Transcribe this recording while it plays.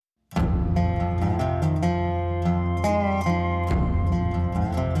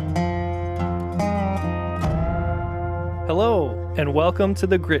Hello, and welcome to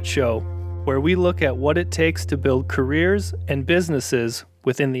The Grit Show, where we look at what it takes to build careers and businesses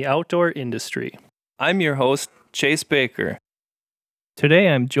within the outdoor industry. I'm your host, Chase Baker. Today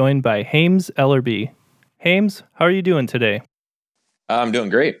I'm joined by Hames Ellerbe. Hames, how are you doing today? I'm doing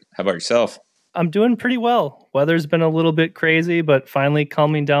great. How about yourself? I'm doing pretty well. Weather's been a little bit crazy, but finally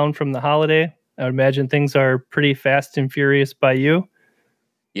calming down from the holiday. I would imagine things are pretty fast and furious by you.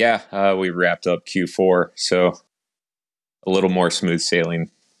 Yeah, we wrapped up Q4, so a little more smooth sailing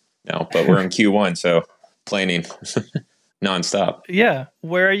now, but we're in Q1, so planning nonstop. Yeah.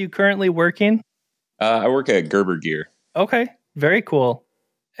 Where are you currently working? I work at Gerber Gear. Okay. Very cool.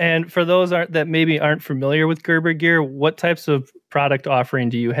 And for those that maybe aren't familiar with Gerber Gear, what types of product offering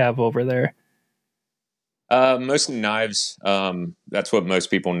do you have over there? Mostly knives. That's what most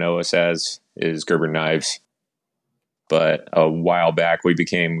people know us as, is Gerber Knives. But a while back, we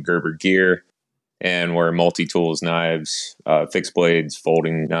became Gerber Gear, and we're multi-tools knives, fixed blades,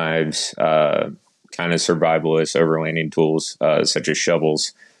 folding knives, kind of survivalist overlanding tools, such as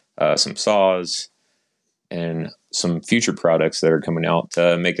shovels, some saws, and some future products that are coming out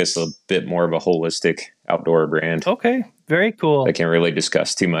to make us a bit more of a holistic outdoor brand. Okay, very cool. I can't really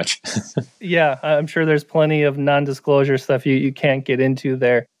discuss too much. Yeah, I'm sure there's plenty of non-disclosure stuff you can't get into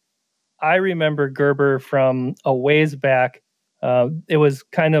there. I remember Gerber from a ways back. It was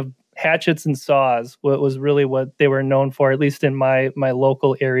kind of hatchets and saws. What was really what they were known for, at least in my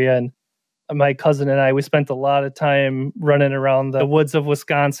local area. And my cousin and I, we spent a lot of time running around the woods of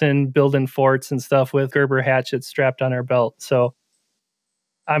Wisconsin, building forts and stuff with Gerber hatchets strapped on our belt. So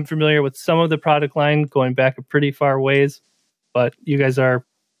I'm familiar with some of the product line going back a pretty far ways, but you guys are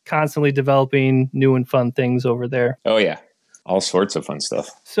constantly developing new and fun things over there. Oh, yeah. All sorts of fun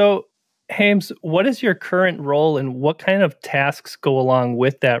stuff. So, Hames, what is your current role and what kind of tasks go along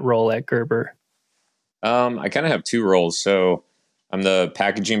with that role at Gerber? I kind of have two roles. So I'm the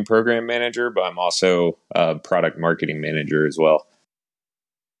packaging program manager, but I'm also a product marketing manager as well,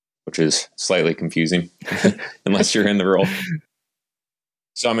 which is slightly confusing unless you're in the role.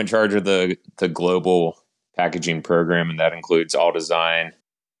 So I'm in charge of the global packaging program, and that includes all design,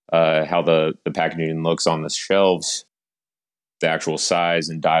 how the packaging looks on the shelves, the actual size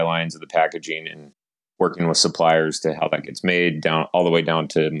and die lines of the packaging, and working with suppliers to how that gets made, down all the way down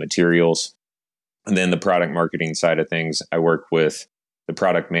to materials. And then the product marketing side of things, I work with the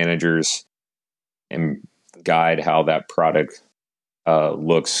product managers and guide how that product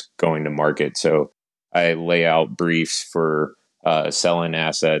looks going to market. So I lay out briefs for selling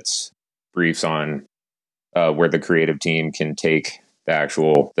assets, briefs on where the creative team can take the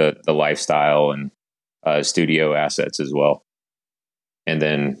actual the lifestyle and studio assets as well. And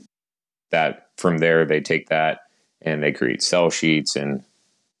then that from there, they take that and they create sell sheets and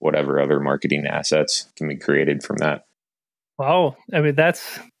whatever other marketing assets can be created from that. Wow. I mean,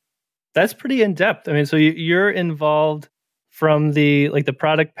 that's pretty in depth. I mean, so you're involved from the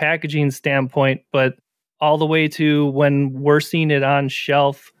product packaging standpoint, but all the way to when we're seeing it on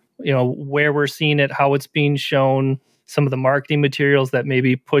shelf, where we're seeing it, how it's being shown, some of the marketing materials that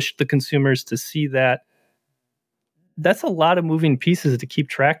maybe push the consumers to see that. That's a lot of moving pieces to keep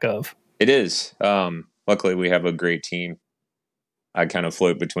track of. It is. Luckily, we have a great team. I kind of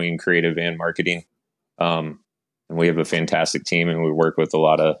float between creative and marketing. And we have a fantastic team, and we work with a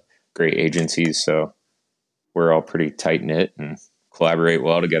lot of great agencies. So we're all pretty tight knit and collaborate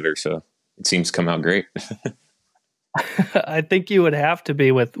well together. So it seems to come out great. I think you would have to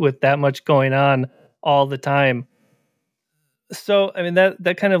be with that much going on all the time. So, I mean,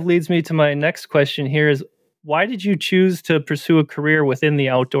 that kind of leads me to my next question here is, why did you choose to pursue a career within the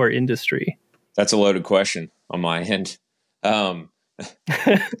outdoor industry? That's a loaded question on my end.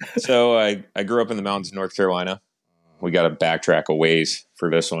 So I grew up in the mountains of North Carolina. We got to backtrack a ways for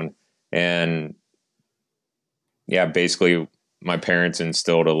this one. And yeah, basically my parents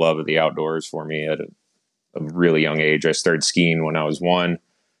instilled a love of the outdoors for me at a really young age. I started skiing when I was 1,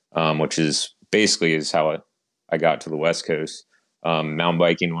 which is basically is how I got to the West Coast. Mountain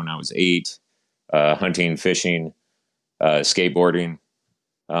biking when I was 8, hunting, fishing, skateboarding.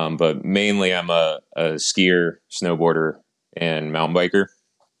 But mainly I'm a skier, snowboarder, and mountain biker.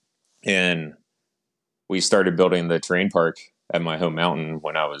 And we started building the terrain park at my home mountain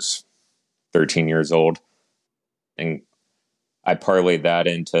when I was 13 years old. And I parlayed that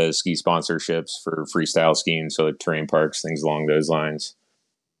into ski sponsorships for freestyle skiing, so terrain parks, things along those lines,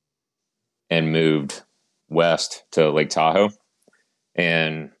 and moved west to Lake Tahoe.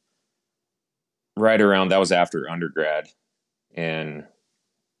 And right around, that was after undergrad. And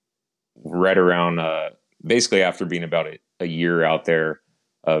right around, basically after being about a year out there,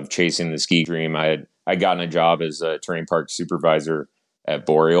 of chasing the ski dream. I gotten a job as a terrain park supervisor at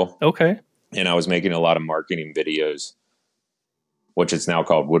Boreal. Okay. And I was making a lot of marketing videos, which is now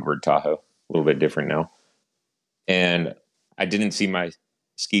called Woodward Tahoe, a little bit different now. And I didn't see my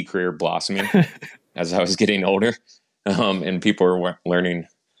ski career blossoming as I was getting older. And people were learning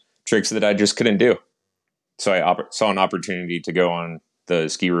tricks that I just couldn't do. So I saw an opportunity to go on the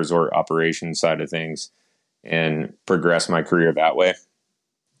ski resort operations side of things and progress my career that way.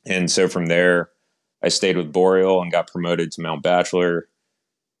 And so from there, I stayed with Boreal and got promoted to Mount Bachelor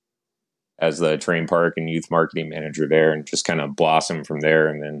as the terrain park and youth marketing manager there, and just kind of blossomed from there.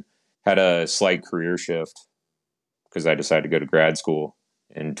 And then had a slight career shift because I decided to go to grad school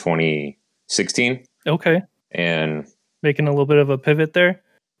in 2016. Okay. And making a little bit of a pivot there.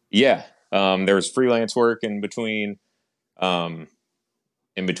 Yeah. There was freelance work in between the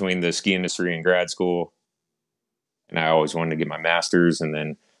ski industry and grad school. And I always wanted to get my master's, and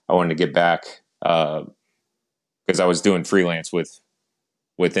then I wanted to get back because I was doing freelance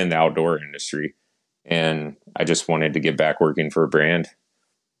within the outdoor industry. And I just wanted to get back working for a brand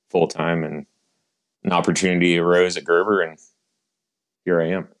full time, and an opportunity arose at Gerber, and here I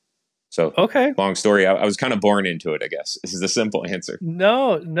am. So, okay. Long story. I was kind of born into it, I guess. This is the simple answer.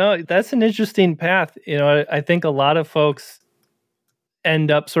 No, that's an interesting path. I think a lot of folks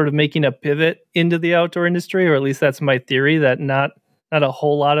end up sort of making a pivot into the outdoor industry, or at least that's my theory, that not a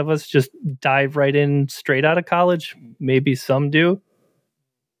whole lot of us just dive right in straight out of college. Maybe some do.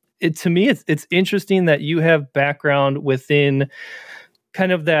 To me, it's interesting that you have background within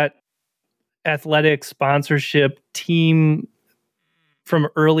kind of that athletic sponsorship team from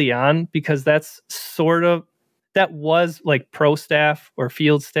early on, because that was like pro staff or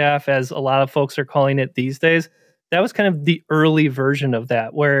field staff, as a lot of folks are calling it these days. That was kind of the early version of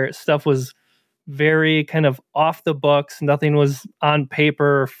that, where stuff was very kind of off the books. Nothing was on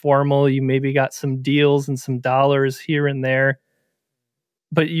paper or formal. You maybe got some deals and some dollars here and there,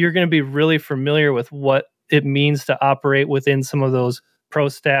 but you're going to be really familiar with what it means to operate within some of those pro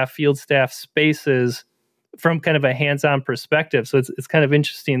staff, field staff spaces from kind of a hands-on perspective. So it's kind of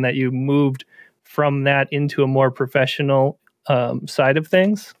interesting that you moved from that into a more professional side of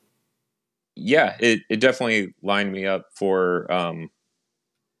things. Yeah, it definitely lined me up for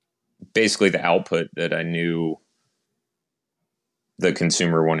basically the output that I knew the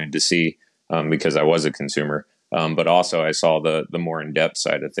consumer wanted to see, because I was a consumer. But also I saw the more in-depth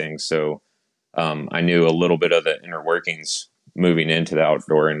side of things. So I knew a little bit of the inner workings moving into the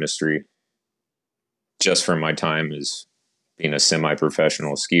outdoor industry just from my time as being a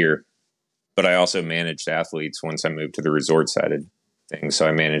semi-professional skier. But I also managed athletes once I moved to the resort side of things. So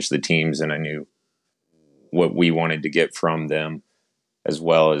I managed the teams, and I knew what we wanted to get from them as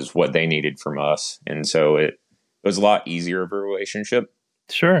well as what they needed from us. And so it was a lot easier of a relationship.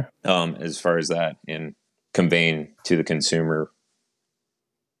 Sure. As far as that, and conveying to the consumer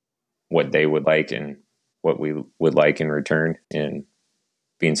what they would like and what we would like in return, and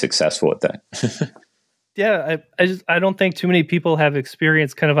being successful at that. Yeah, I don't think too many people have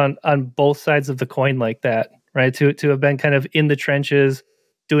experience kind of on both sides of the coin like that, right? To have been kind of in the trenches,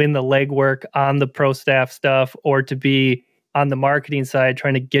 doing the legwork on the pro staff stuff, or to be on the marketing side,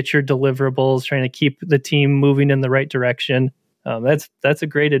 trying to get your deliverables, trying to keep the team moving in the right direction. That's a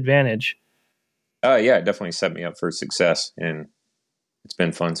great advantage. Yeah, it definitely set me up for success, and it's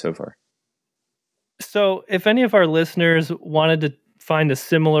been fun so far. So if any of our listeners wanted to find a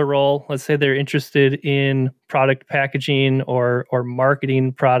similar role, let's say they're interested in product packaging or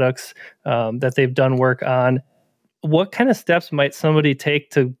marketing products that they've done work on, what kind of steps might somebody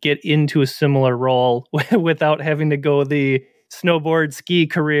take to get into a similar role without having to go the snowboard ski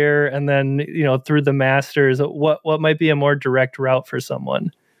career and then, through the masters? What might be a more direct route for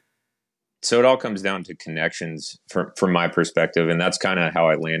someone? So it all comes down to connections from my perspective. And that's kind of how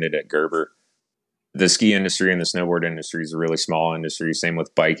I landed at Gerber. The ski industry and the snowboard industry is a really small industry. Same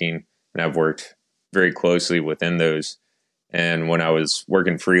with biking. And I've worked very closely within those. And when I was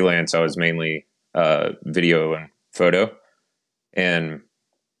working freelance, I was mainly video and photo. And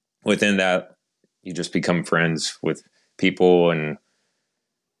within that, you just become friends with people. And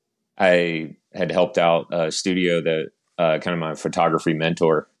I had helped out a studio that kind of my photography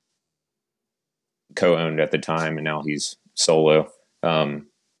mentor co-owned at the time, and now he's solo.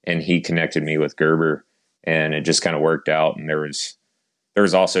 And he connected me with Gerber, and it just kind of worked out. And there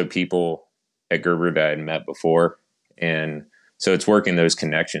was also people at Gerber that I had met before. And so it's working those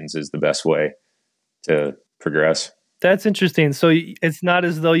connections is the best way to progress. That's interesting. So it's not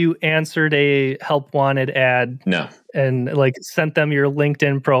as though you answered a help wanted ad. No. And like sent them your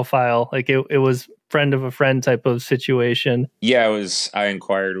LinkedIn profile. Like it was friend of a friend type of situation. Yeah, I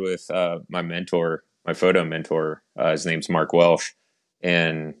inquired with my mentor, my photo mentor. His name's Mark Welsh,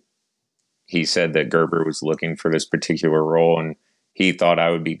 and he said that Gerber was looking for this particular role, and he thought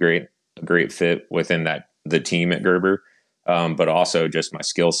I would be a great fit within the team at Gerber, but also just my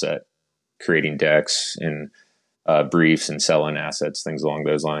skill set, creating decks and briefs and selling assets, things along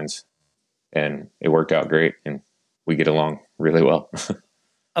those lines. And it worked out great, and we get along really well.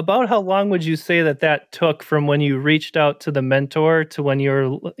 About how long would you say that took from when you reached out to the mentor to when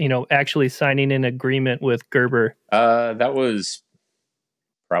you're, actually signing an agreement with Gerber? That was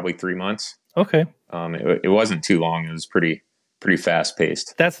probably 3 months. Okay. It wasn't too long. It was pretty fast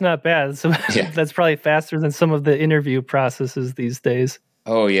paced. That's not bad. So Yeah. That's probably faster than some of the interview processes these days.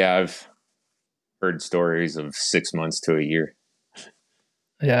 Oh yeah, I've heard stories of 6 months to a year.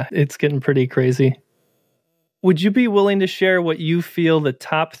 Yeah, it's getting pretty crazy. Would you be willing to share what you feel the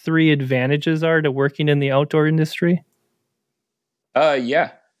top 3 advantages are to working in the outdoor industry?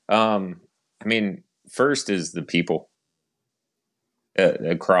 Yeah. I mean, first is the people.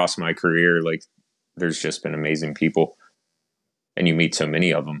 Across my career, like, there's just been amazing people, and you meet so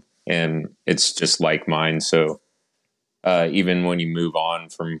many of them, and it's just like mine. So even when you move on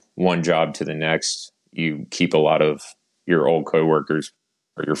from one job to the next, you keep a lot of your old coworkers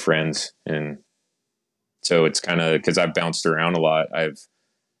or your friends. And so it's kind of, because I've bounced around a lot.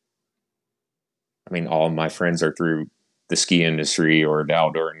 All of my friends are through the ski industry or the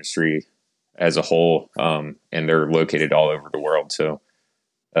outdoor industry as a whole, and they're located all over the world. So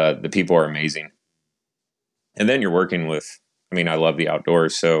the people are amazing. And then you're working with, I love the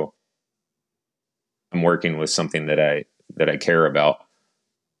outdoors, so I'm working with something that I care about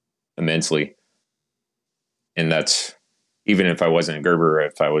immensely. And that's, even if I wasn't at Gerber,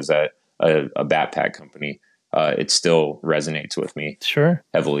 if I was at a backpack company, it still resonates with me. Sure.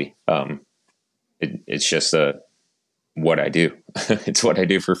 Heavily. It's just what I do. It's what I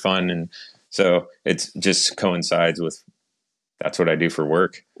do for fun. And so it just coincides with, that's what I do for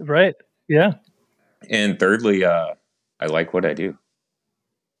work. Right. Yeah. And thirdly, I like what I do.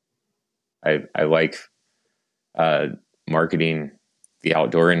 I like marketing the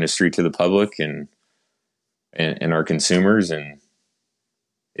outdoor industry to the public and our consumers. And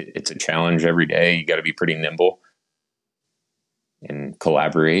it's a challenge every day. You got to be pretty nimble and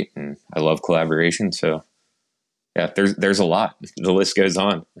collaborate. And I love collaboration. So yeah, there's a lot. The list goes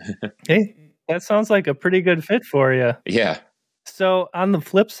on. Hey, that sounds like a pretty good fit for you. Yeah. So on the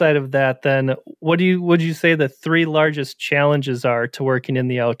flip side of that, then, would you say the 3 largest challenges are to working in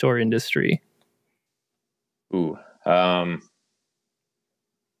the outdoor industry? Ooh. That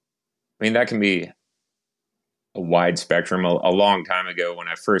can be a wide spectrum. A long time ago, when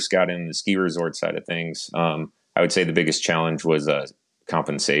I first got in the ski resort side of things, I would say the biggest challenge was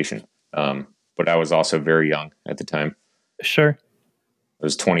compensation. But I was also very young at the time. Sure. I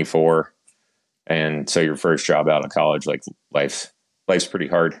was 24. And so your first job out of college, like, life's pretty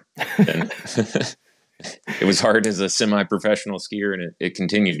hard. And it was hard as a semi-professional skier, and it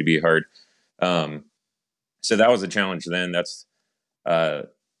continued to be hard. So that was a challenge then. That's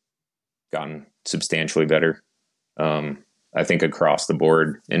gotten substantially better. I think across the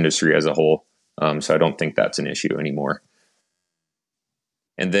board, industry as a whole. So I don't think that's an issue anymore.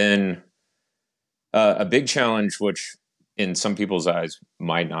 And then a big challenge, which in some people's eyes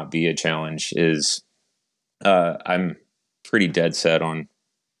might not be a challenge, is I'm pretty dead set on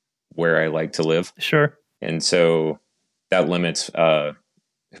where I like to live. Sure. And so that limits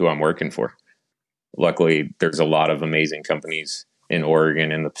who I'm working for. Luckily, there's a lot of amazing companies in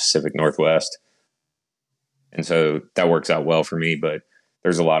Oregon and the Pacific Northwest. And so that works out well for me. But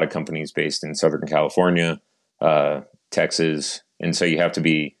there's a lot of companies based in Southern California, Texas. And so you have to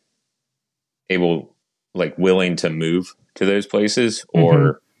be willing to move to those places,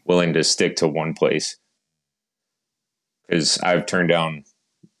 or willing to stick to one place. Because I've turned down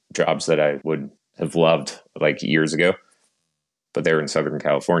jobs that I would have loved like years ago, but they're in Southern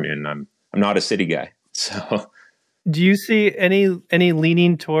California, and I'm not a city guy. So do you see any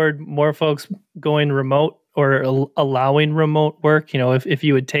leaning toward more folks going remote or allowing remote work? If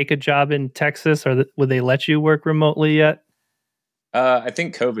you would take a job in Texas, or would they let you work remotely yet? I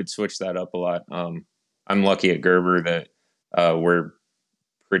think COVID switched that up a lot. I'm lucky at Gerber that we're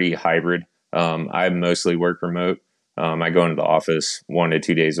pretty hybrid. I mostly work remote. I go into the office 1 to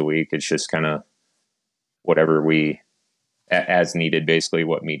 2 days a week. It's just kind of whatever as needed, basically,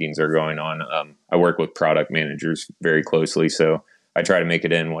 what meetings are going on. I work with product managers very closely, so I try to make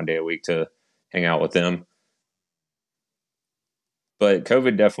it in 1 day a week to hang out with them. But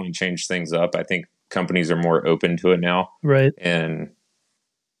COVID definitely changed things up. I think companies are more open to it now. Right. And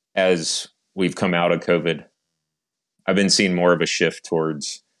as we've come out of COVID, I've been seeing more of a shift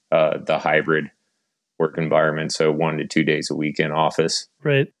towards the hybrid work environment. So 1 to 2 days a week in office.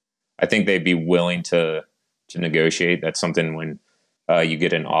 Right. I think they'd be willing to negotiate. That's something when you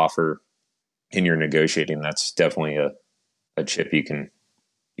get an offer and you're negotiating, that's definitely a chip you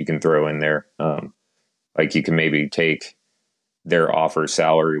can throw in there. Like you can maybe take their offer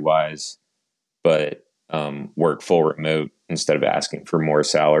salary wise, but work full remote instead of asking for more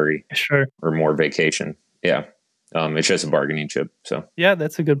salary Sure. or more vacation. Yeah. It's just a bargaining chip. So Yeah,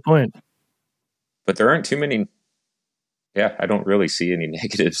 that's a good point. but there aren't too many. Yeah, I don't really see any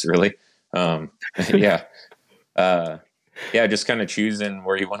negatives really. Yeah. Yeah, just kind of choosing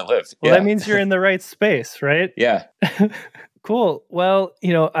where you want to live. Well, Yeah. that means you're in the right space, right? Yeah. Cool. Well,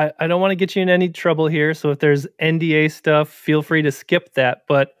 I don't want to get you in any trouble here. So if there's NDA stuff, feel free to skip that.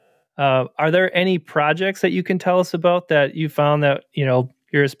 But are there any projects that you can tell us about that you found that,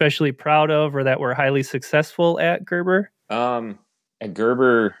 you're especially proud of or that were highly successful at Gerber? At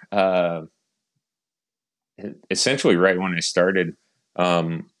Gerber, essentially right when I started,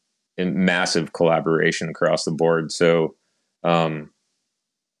 in massive collaboration across the board. So,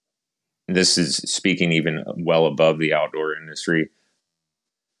 this is speaking even well above the outdoor industry.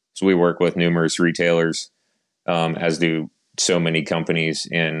 So we work with numerous retailers, as do so many companies,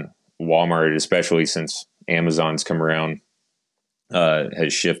 and Walmart, especially since Amazon's come around,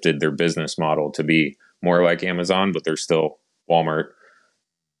 has shifted their business model to be more like Amazon, but they're still Walmart.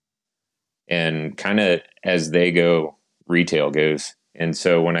 And kind of as they go, retail goes. And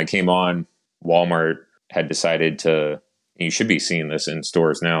so when I came on, Walmart had decided to, you should be seeing this in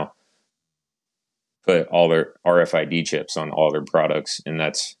stores now, put all their RFID chips on all their products. And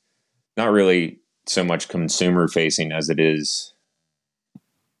that's not really so much consumer facing as it is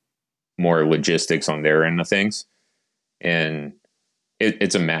more logistics on their end of things. And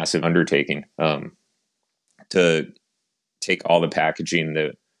it's a massive undertaking, to take all the packaging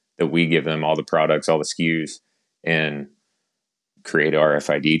that we give them, all the products, all the SKUs, and create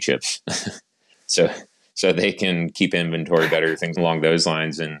RFID chips. so they can keep inventory better, things along those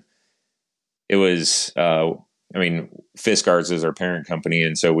lines. And it was, Fiskars is our parent company.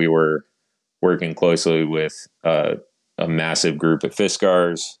 And so we were working closely with a massive group at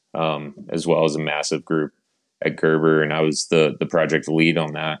Fiskars, as well as a massive group at Gerber. And I was the project lead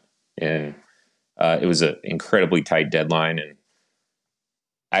on that. And it was an incredibly tight deadline. And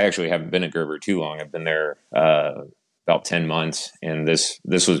I actually haven't been at Gerber too long. I've been there about 10 months. And this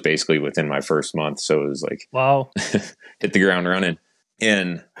was basically within my first month. So it was like, wow, hit the ground running.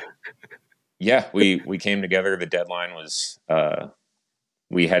 And yeah, we came together. The deadline was,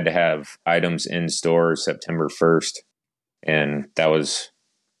 we had to have items in store September 1st. And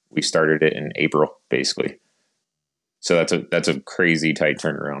we started it in April, basically. So that's a crazy tight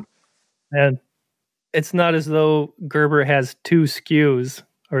turnaround. And it's not as though Gerber has 2 SKUs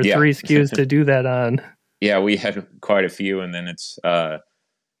or 3 SKUs to do that on. Yeah, we had quite a few, and then it's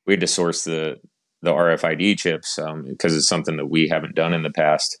we had to source the RFID chips because it's something that we haven't done in the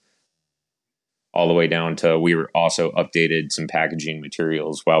past. All the way down to we were also updated some packaging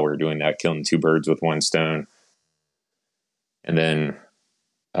materials while we were doing that, killing 2 birds with 1 stone. And then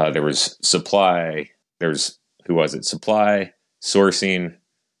there was supply. Supply, sourcing,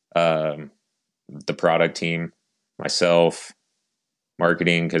 the product team, myself,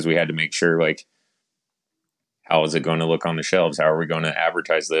 marketing, because we had to make sure, like, how is it going to look on the shelves? How are we going to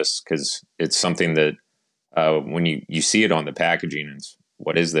advertise this? Because it's something that when you see it on the packaging, it's,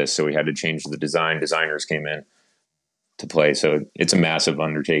 what is this? So we had to change the design. Designers came in to play. So it's a massive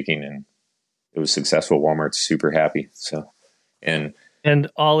undertaking, and it was successful. Walmart's super happy. So, and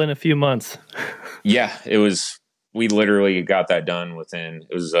all in a few months. Yeah, it was. We literally got that done within.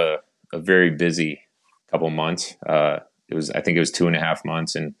 It was a very busy couple months. I think it was 2.5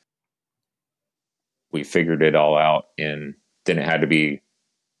 months, and we figured it all out. And then it had to be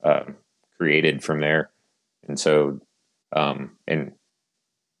created from there. And so, and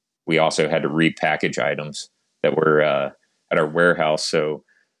we also had to repackage items that were at our warehouse. So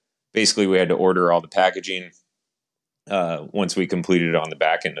basically, we had to order all the packaging. Once we completed it on the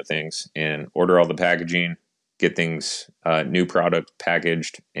back end of things, and order all the packaging, get things, new product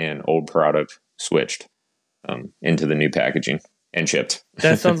packaged and old product switched into the new packaging and shipped.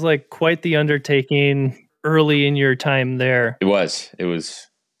 That sounds like quite the undertaking early in your time there. It was,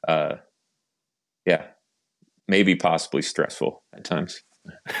 yeah, maybe possibly stressful at times.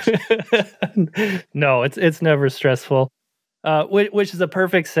 No, it's never stressful. Which is a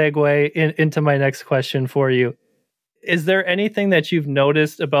perfect segue into my next question for you. Is there anything that you've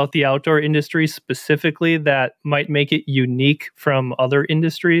noticed about the outdoor industry specifically that might make it unique from other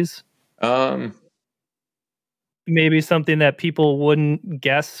industries? Um, Maybe something that people wouldn't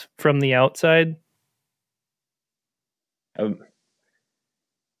guess from the outside? I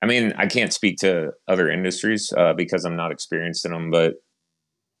I mean, I can't speak to other industries because I'm not experienced in them, but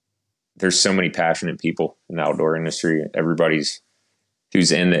there's so many passionate people in the outdoor industry. Everybody's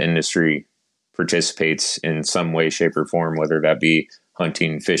who's in the industry participates in some way, shape, or form, whether that be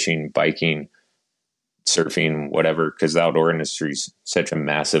hunting, fishing, biking, surfing, whatever, because the outdoor industry is such a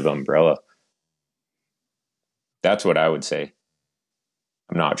massive umbrella. That's what I would say.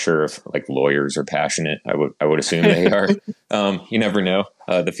 I'm not sure if like lawyers are passionate. I would assume they are. You never know.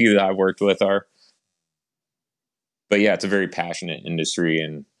 The few that I've worked with are, but yeah, it's a very passionate industry,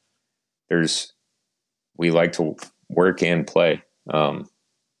 and there's we like to work and play, and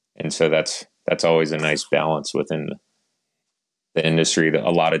so that's always a nice balance within the industry. That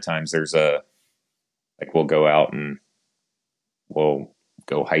a lot of times there's a like we'll go out and we'll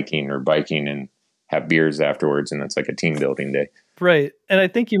go hiking or biking and have beers afterwards, and it's like a team building day. Right. And I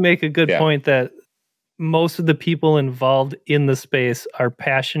think you make a good Yeah, point that most of the people involved in the space are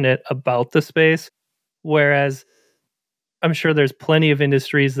passionate about the space, whereas I'm sure there's plenty of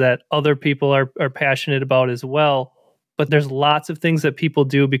industries that other people are passionate about as well, but there's lots of things that people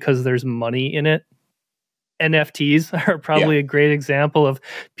do because there's money in it. NFTs are yeah, probably a great example of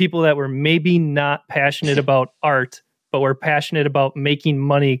people that were maybe not passionate about art, but were passionate about making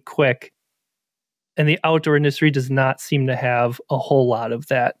money quick. And the outdoor industry does not seem to have a whole lot of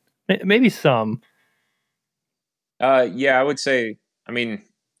that. Maybe some. yeah. I would say. I mean,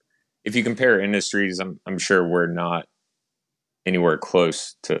 if you compare industries, I'm sure we're not anywhere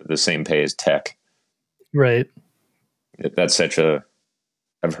close to the same pay as tech. Right. That's such a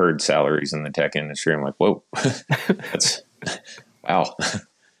I've heard salaries in the tech industry. I'm like, whoa, that's wow.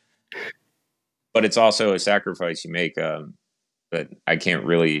 But it's also a sacrifice you make that I can't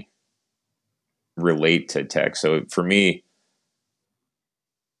really relate to tech. So for me,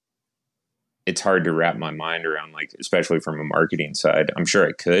 it's hard to wrap my mind around, like, especially from a marketing side. I'm sure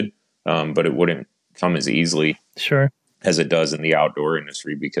I could, but it wouldn't come as easily Sure. as it does in the outdoor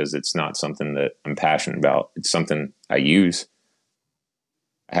industry because it's not something that I'm passionate about. It's something I use.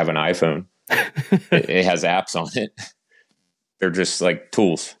 I have an iPhone. It has apps on it. They're just like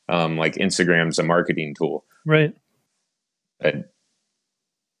tools. Like Instagram's a marketing tool. Right.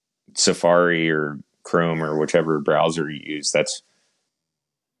 Safari or Chrome or whichever browser you use, that's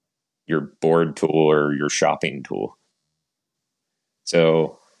your board tool or your shopping tool.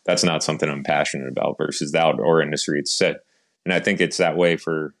 So that's not something I'm passionate about versus the outdoor industry. It's set. And I think it's that way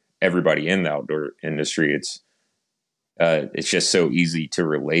for everybody in the outdoor industry. It's just so easy to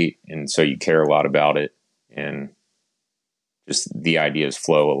relate. And so you care a lot about it. And just the ideas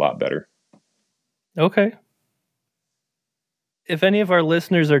flow a lot better. Okay. If any of our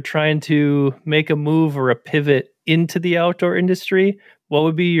listeners are trying to make a move or a pivot into the outdoor industry, what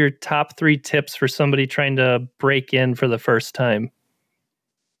would be your top 3 tips for somebody trying to break in for the first time?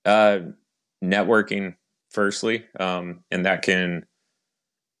 Uh, Networking, firstly. And that can,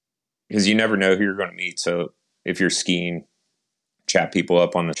 because you never know who you're going to meet. So if you're skiing, chat people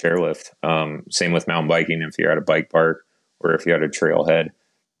up on the chairlift. Same with mountain biking if you're at a bike park or if you're at a trailhead.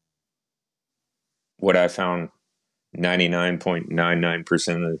 What I found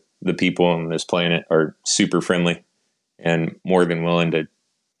 99.99% of the people on this planet are super friendly and more than willing to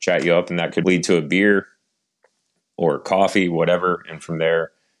chat you up. And that could lead to a beer or coffee, whatever. And from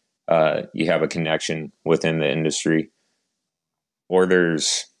there, you have a connection within the industry. Or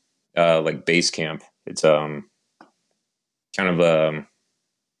there's like Base Camp. It's kind of a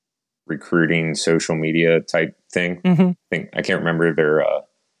recruiting social media type thing. Mm-hmm. I can't remember their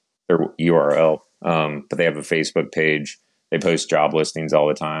URL, but they have a Facebook page. They post job listings all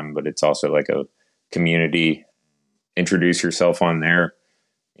the time, but it's also like a community. Introduce yourself on there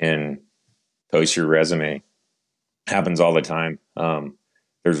and post your resume. Happens all the time.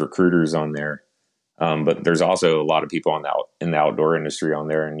 There's recruiters on there, but there's also a lot of people in the outdoor industry on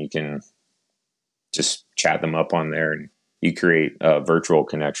there, and you can just chat them up on there, and you create virtual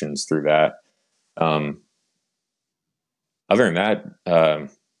connections through that. Um, Other than that,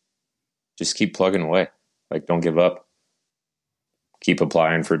 just keep plugging away. Like, don't give up. Keep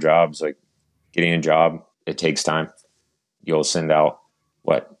applying for jobs. Like, getting a job, it takes time. You'll send out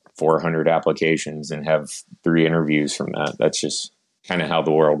 400 applications and have 3 interviews from that. That's just kind of how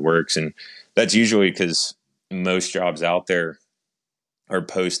the world works. And that's usually because most jobs out there are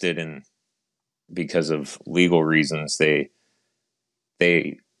posted, and because of legal reasons, they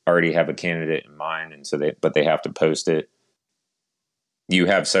already have a candidate in mind. And so they have to post it. You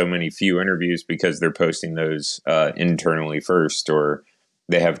have so many few interviews because they're posting those internally first, or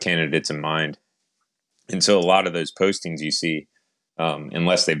they have candidates in mind. And so a lot of those postings you see,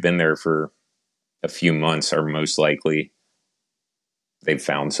 unless they've been there for a few months, are most likely they've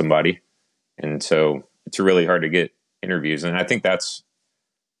found somebody. And so it's really hard to get interviews. And I think that's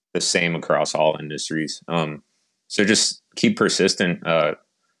the same across all industries. So just keep persistent,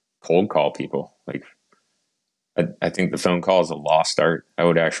 cold call people. Like, I think the phone call is a lost art. I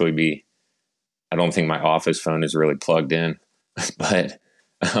don't think my office phone is really plugged in, but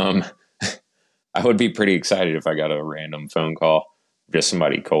I would be pretty excited if I got a random phone call, just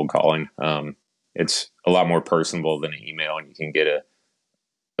somebody cold calling. It's a lot more personable than an email, and you can get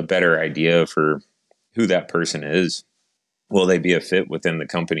a better idea for who that person is. Will they be a fit within the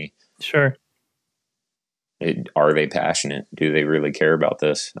company? Sure. Are they passionate? Do they really care about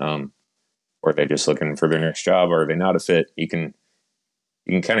this? Or are they just looking for their next job? Or are they not a fit? You can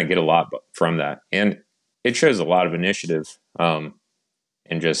kind of get a lot from that. And it shows a lot of initiative and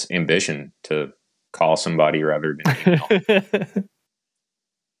just ambition to call somebody rather than email.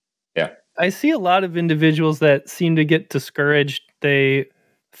 Yeah. I see a lot of individuals that seem to get discouraged. They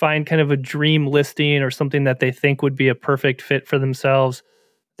find kind of a dream listing or something that they think would be a perfect fit for themselves.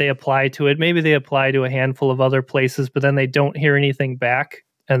 They apply to it. Maybe they apply to a handful of other places, but then they don't hear anything back.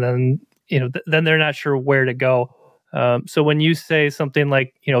 And then, then they're not sure where to go. So when you say something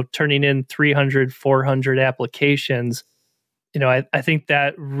like, turning in 300, 400 applications, I think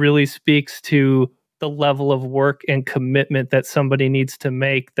that really speaks to the level of work and commitment that somebody needs to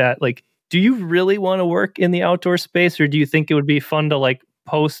make. That, like, do you really want to work in the outdoor space, or do you think it would be fun to like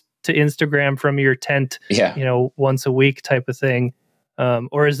post to Instagram from your tent, once a week type of thing?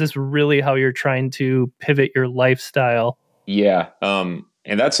 Or is this really how you're trying to pivot your lifestyle? Yeah.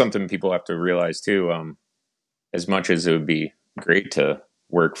 And that's something people have to realize too. As much as it would be great to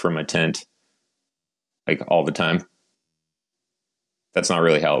work from a tent like all the time, that's not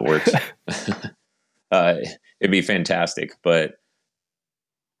really how it works. It'd be fantastic, but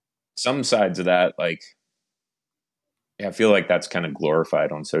some sides of that, like, I feel like that's kind of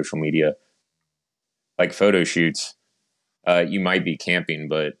glorified on social media. Like photo shoots, you might be camping,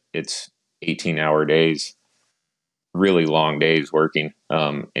 but it's 18-hour days, really long days working.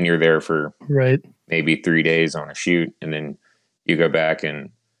 And you're there for maybe 3 days on a shoot. And then you go back and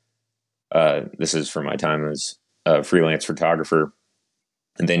this is from my time as a freelance photographer.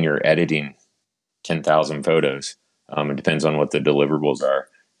 And then you're editing 10,000 photos. It depends on what the deliverables are.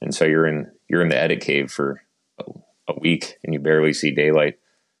 And so you're in the edit cave for a week and you barely see daylight.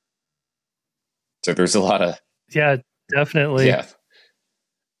 So there's a lot of... Yeah, definitely. Yeah.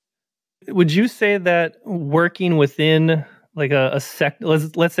 Would you say that working within like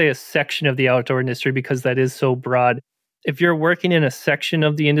let's say a section of the outdoor industry, because that is so broad, if you're working in a section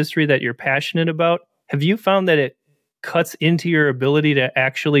of the industry that you're passionate about, have you found that it cuts into your ability to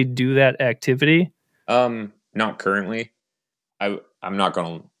actually do that activity? Not currently. I'm not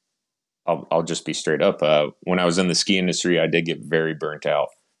going to... I'll just be straight up. When I was in the ski industry, I did get very burnt out.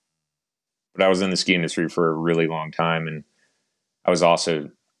 But I was in the ski industry for a really long time, and I was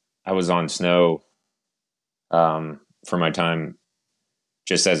on snow for my time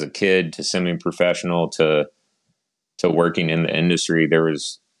just as a kid to semi-professional to working in the industry. There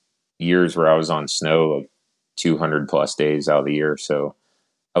was years where I was on snow like 200 plus days out of the year. So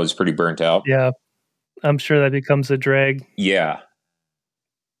I was pretty burnt out. Yeah. I'm sure that becomes a drag. Yeah.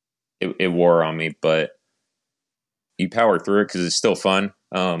 It wore on me, but you power through it because it's still fun.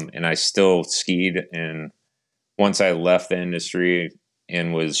 And I still skied. And once I left the industry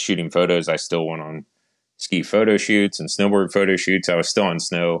and was shooting photos, I still went on ski photo shoots and snowboard photo shoots. I was still on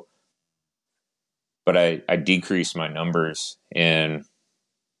snow, but I decreased my numbers, and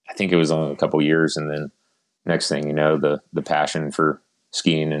I think it was only a couple years. And then next thing you know, the passion for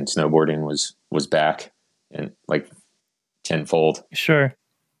skiing and snowboarding was back, and like tenfold. Sure.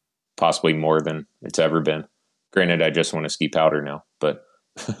 Possibly more than it's ever been. Granted, I just want to ski powder now, but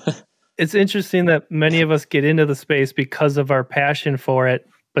it's interesting that many of us get into the space because of our passion for it.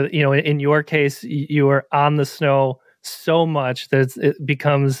 But, in your case, you are on the snow so much that it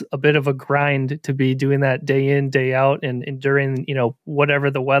becomes a bit of a grind to be doing that day in, day out, and during, whatever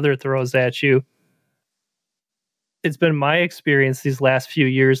the weather throws at you. It's been my experience these last few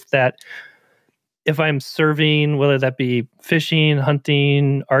years that if I'm serving, whether that be fishing,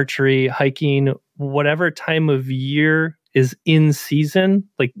 hunting, archery, hiking, whatever time of year is in season,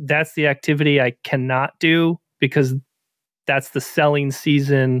 like that's the activity I cannot do because that's the selling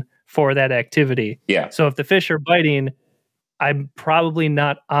season for that activity. Yeah. So if the fish are biting, I'm probably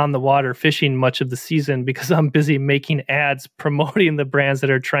not on the water fishing much of the season because I'm busy making ads promoting the brands that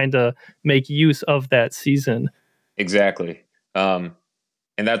are trying to make use of that season. Exactly.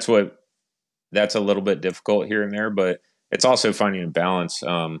 and that's a little bit difficult here and there, but it's also finding a balance.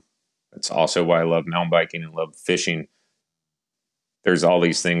 It's also why I love mountain biking and love fishing. There's all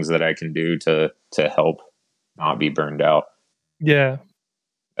these things that I can do to help not be burned out. Yeah.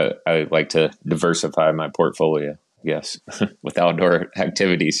 I like to diversify my portfolio, I guess, with outdoor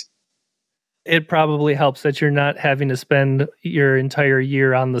activities. It probably helps that you're not having to spend your entire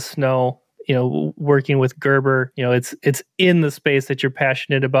year on the snow, working with Gerber. It's in the space that you're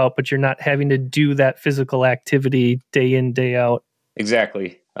passionate about, but you're not having to do that physical activity day in, day out.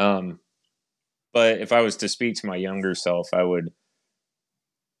 Exactly. But if I was to speak to my younger self, I would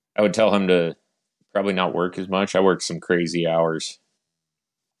tell him to probably not work as much. I worked some crazy hours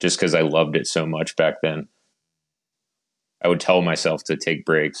just because I loved it so much back then. I would tell myself to take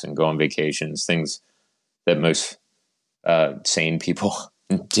breaks and go on vacations, things that most sane people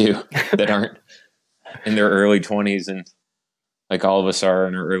do that aren't in their early 20s, and like all of us are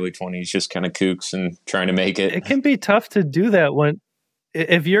in our early 20s, just kind of kooks and trying to make it. It can be tough to do that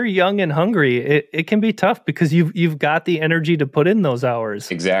if you're young and hungry. It can be tough because you've got the energy to put in those hours.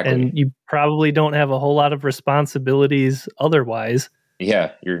 Exactly. And you probably don't have a whole lot of responsibilities otherwise.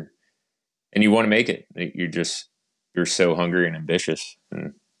 Yeah, and you want to make it. You're so hungry and ambitious,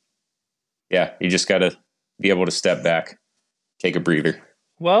 and yeah, you just got to be able to step back, take a breather.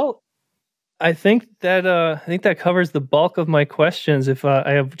 Well, I think that covers the bulk of my questions. If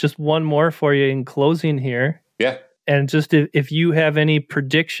I have just one more for you in closing here. Yeah. And just if you have any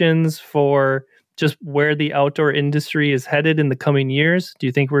predictions for just where the outdoor industry is headed in the coming years, do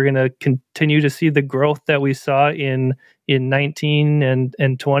you think we're going to continue to see the growth that we saw in 19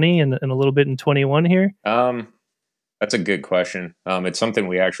 and 20 and a little bit in 21 here? That's a good question. It's something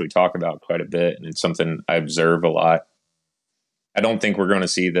we actually talk about quite a bit, and it's something I observe a lot. I don't think we're going to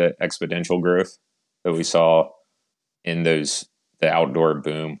see the exponential growth that we saw in the outdoor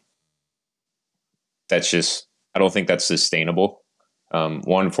boom. I don't think that's sustainable.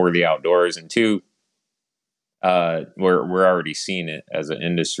 One, for the outdoors, and two, we're already seeing it as an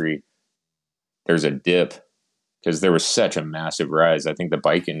industry. There's a dip because there was such a massive rise. I think the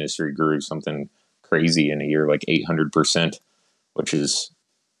bike industry grew something crazy in a year, like 800%, which is,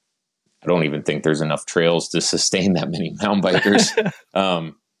 I don't even think there's enough trails to sustain that many mountain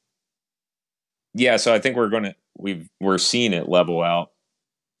bikers. Yeah, so I think we're seeing it level out.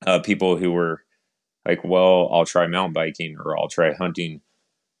 People who were like, well, I'll try mountain biking, or I'll try hunting,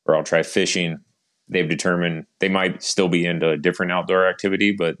 or I'll try fishing. They've determined they might still be into a different outdoor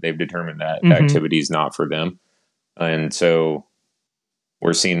activity, but they've determined that activity is not for them. And so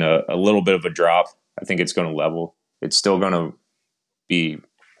we're seeing a little bit of a drop. I think it's going to level. It's still going to be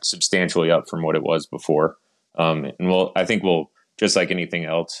substantially up from what it was before. And I think we'll, just like anything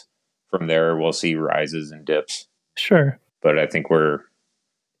else, from there, we'll see rises and dips. Sure. But I think we're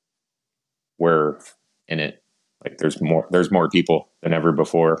in it. Like there's more people than ever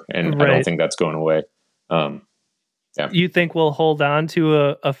before. And right. I don't think that's going away. Yeah. You think we'll hold on to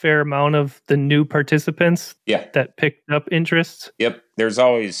a fair amount of the new participants that picked up interests? Yep.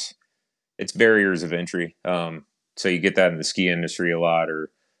 It's barriers of entry. So you get that in the ski industry a lot,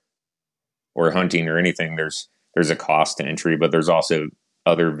 or hunting or anything. There's a cost to entry, but there's also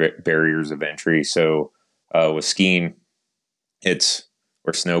other barriers of entry. So with skiing,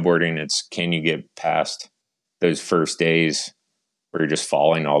 or snowboarding, it's, can you get past those first days where you're just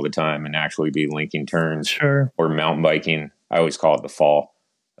falling all the time and actually be linking turns? Sure. Or mountain biking, I always call it the fall,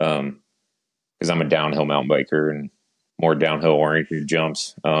 because I'm a downhill mountain biker and more downhill oriented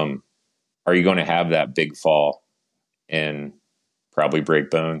jumps. Are you going to have that big fall and probably break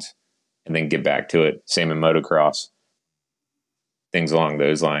bones and then get back to it? Same in motocross, things along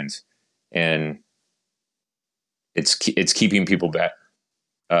those lines. And it's keeping people back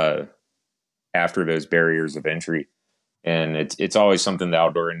after those barriers of entry. And it's always something the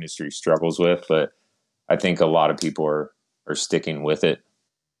outdoor industry struggles with, but I think a lot of people are sticking with it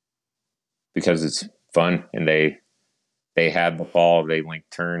because it's fun, and they had the fall, they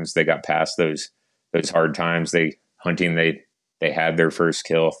linked turns, they got past those hard times. They had their first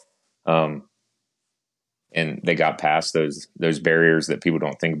kill, and they got past those barriers that people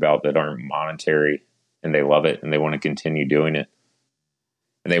don't think about that aren't monetary, and they love it and they want to continue doing it,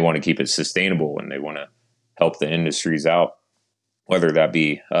 and they want to keep it sustainable, and they want to help the industries out, whether that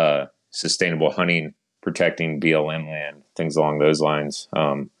be sustainable hunting, protecting BLM land, things along those lines,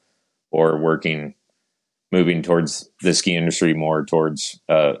 or moving towards the ski industry more towards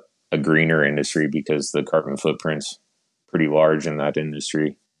a greener industry, because the carbon footprint's pretty large in that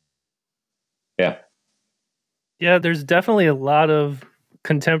industry. Yeah. Yeah, there's definitely a lot of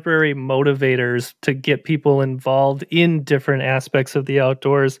contemporary motivators to get people involved in different aspects of the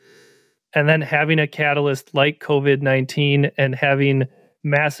outdoors. And then having a catalyst like COVID-19 and having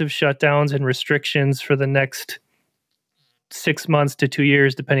massive shutdowns and restrictions for the next 6 months to 2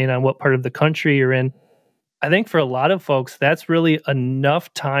 years, depending on what part of the country you're in. I think for a lot of folks, that's really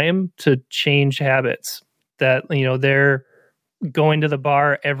enough time to change habits that, they're going to the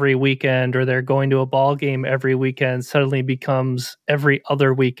bar every weekend or they're going to a ball game every weekend suddenly becomes every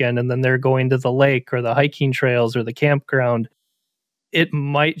other weekend. And then they're going to the lake or the hiking trails or the campground. It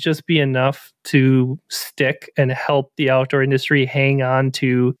might just be enough to stick and help the outdoor industry hang on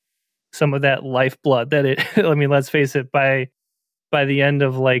to some of that lifeblood that it, I mean, let's face it, by the end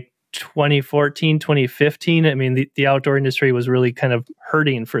of like 2014, 2015, I mean, the outdoor industry was really kind of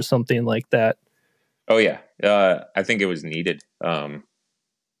hurting for something like that. Oh yeah. I think it was needed.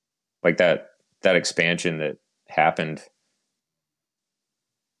 Like that expansion that happened.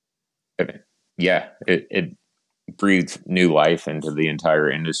 I mean, yeah, it breathed new life into the entire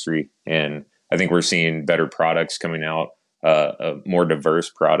industry. And I think we're seeing better products coming out, more diverse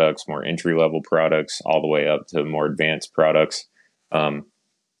products, more entry level products, all the way up to more advanced products. So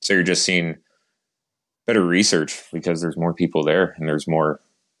you're just seeing better research because there's more people there and there's more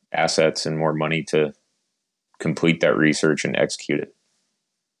assets and more money to complete that research and execute it.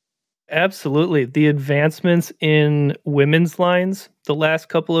 Absolutely. The advancements in women's lines the last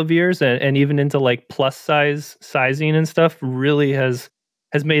couple of years and even into like plus size sizing and stuff really has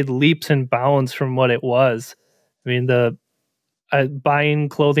made leaps and bounds from what it was. I mean, buying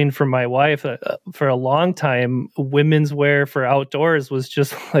clothing for my wife for a long time, women's wear for outdoors was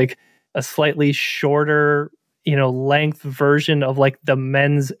just like a slightly shorter, length version of like the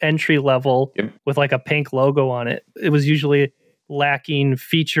men's entry level with like a pink logo on it. It was usually lacking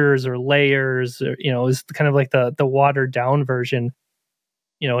features or layers, or, it was kind of like the watered down version.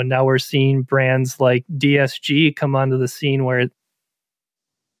 And now we're seeing brands like DSG come onto the scene where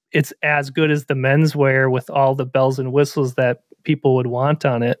it's as good as the menswear with all the bells and whistles that people would want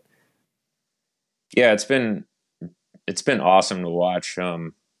on it. Yeah, it's been awesome to watch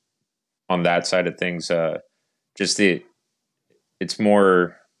on that side of things. It's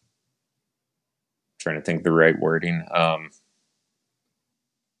more, trying to think the right wording.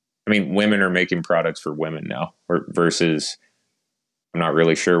 I mean, women are making products for women now, versus I'm not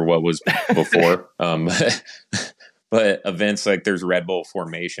really sure what was before. But events like there's Red Bull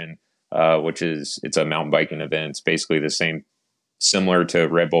Formation, it's a mountain biking event. It's basically the same, similar to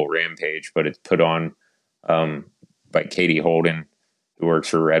Red Bull Rampage, but it's put on by Katie Holden, who works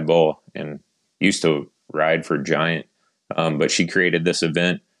for Red Bull and used to ride for Giant. But she created this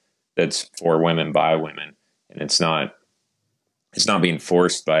event that's for women by women, and it's not being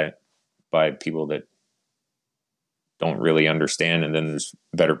forced by people that don't really understand. And then there's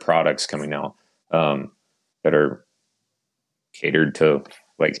better products coming out that are catered to,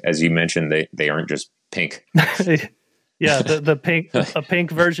 like, as you mentioned, they aren't just pink. Yeah, the pink, a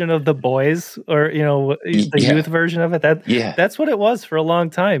pink version of the boys, or the youth version of it. That's what it was for a long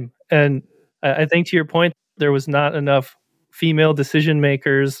time. And I think, to your point, there was not enough female decision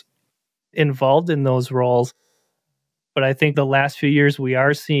makers involved in those roles. But I think the last few years we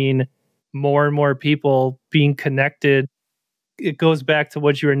are seeing more and more people being connected. It goes back to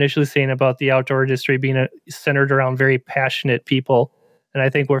what you were initially saying about the outdoor industry being centered around very passionate people. And I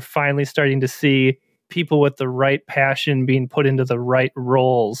think we're finally starting to see people with the right passion being put into the right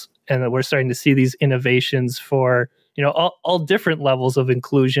roles. And that we're starting to see these innovations for, all different levels of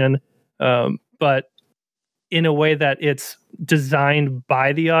inclusion, but in a way that it's designed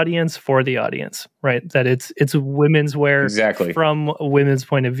by the audience for the audience, right? That it's women's wear from a women's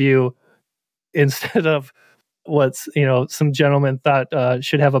point of view, instead of what's, some gentleman thought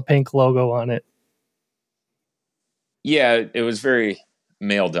should have a pink logo on it. Yeah, it was very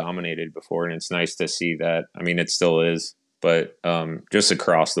male dominated before, and it's nice to see that. I mean, it still is, but just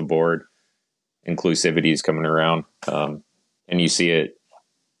across the board, inclusivity is coming around, and you see it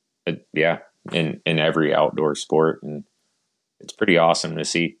in every outdoor sport, and it's pretty awesome to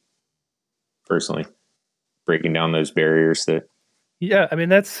see, personally, breaking down those barriers that. Yeah, I mean,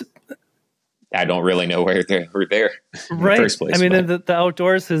 that's. I don't really know where they're there in the first place. I mean, the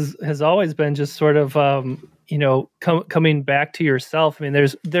outdoors has always been just sort of coming back to yourself. I mean,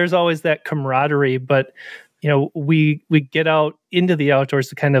 there's always that camaraderie, but we get out into the outdoors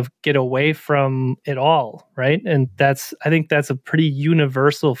to kind of get away from it all, right? And I think that's a pretty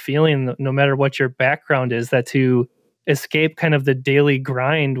universal feeling, no matter what your background is, that to escape kind of the daily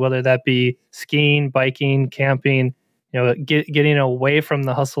grind, whether that be skiing, biking, camping, getting away from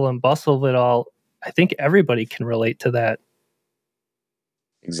the hustle and bustle of it all. I think everybody can relate to that.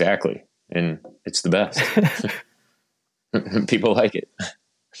 Exactly. And it's the best. People like it.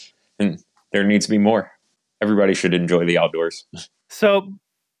 And there needs to be more. Everybody should enjoy the outdoors. So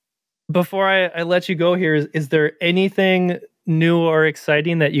before I let you go here, is there anything new or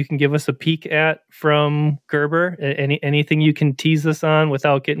exciting that you can give us a peek at from Gerber? Anything you can tease us on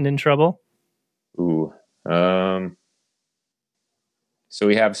without getting in trouble? Ooh. So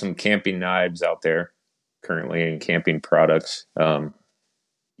we have some camping knives out there currently and camping products.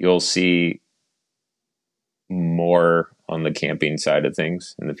 You'll see more on the camping side of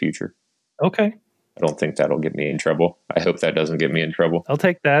things in the future. Okay. I don't think that'll get me in trouble. I hope that doesn't get me in trouble. I'll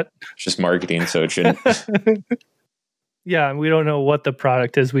take that. It's just marketing, so it shouldn't. Yeah, we don't know what the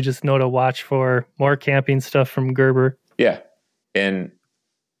product is. We just know to watch for more camping stuff from Gerber. Yeah. And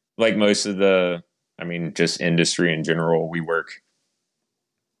like most of just industry in general, we work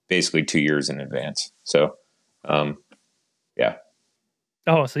basically 2 years in advance. So, yeah.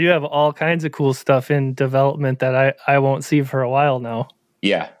 Oh, so you have all kinds of cool stuff in development that I won't see for a while now.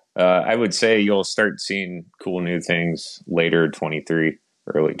 Yeah. I would say you'll start seeing cool new things later 23,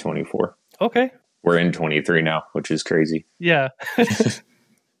 early 24. Okay. We're in 23 now, which is crazy. Yeah.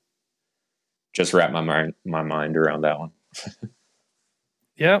 Just wrap my mind around that one.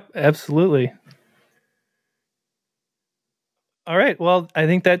 Yeah, absolutely. All right. Well, I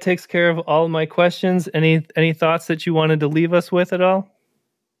think that takes care of all of my questions. Any thoughts that you wanted to leave us with at all?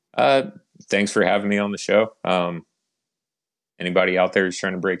 Thanks for having me on the show. Anybody out there who's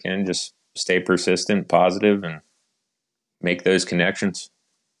trying to break in, just stay persistent, positive, and make those connections.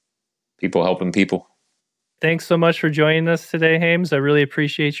 People helping people. Thanks so much for joining us today, Hames. I really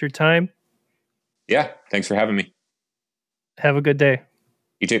appreciate your time. Yeah, thanks for having me. Have a good day.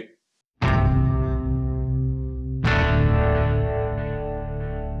 You too.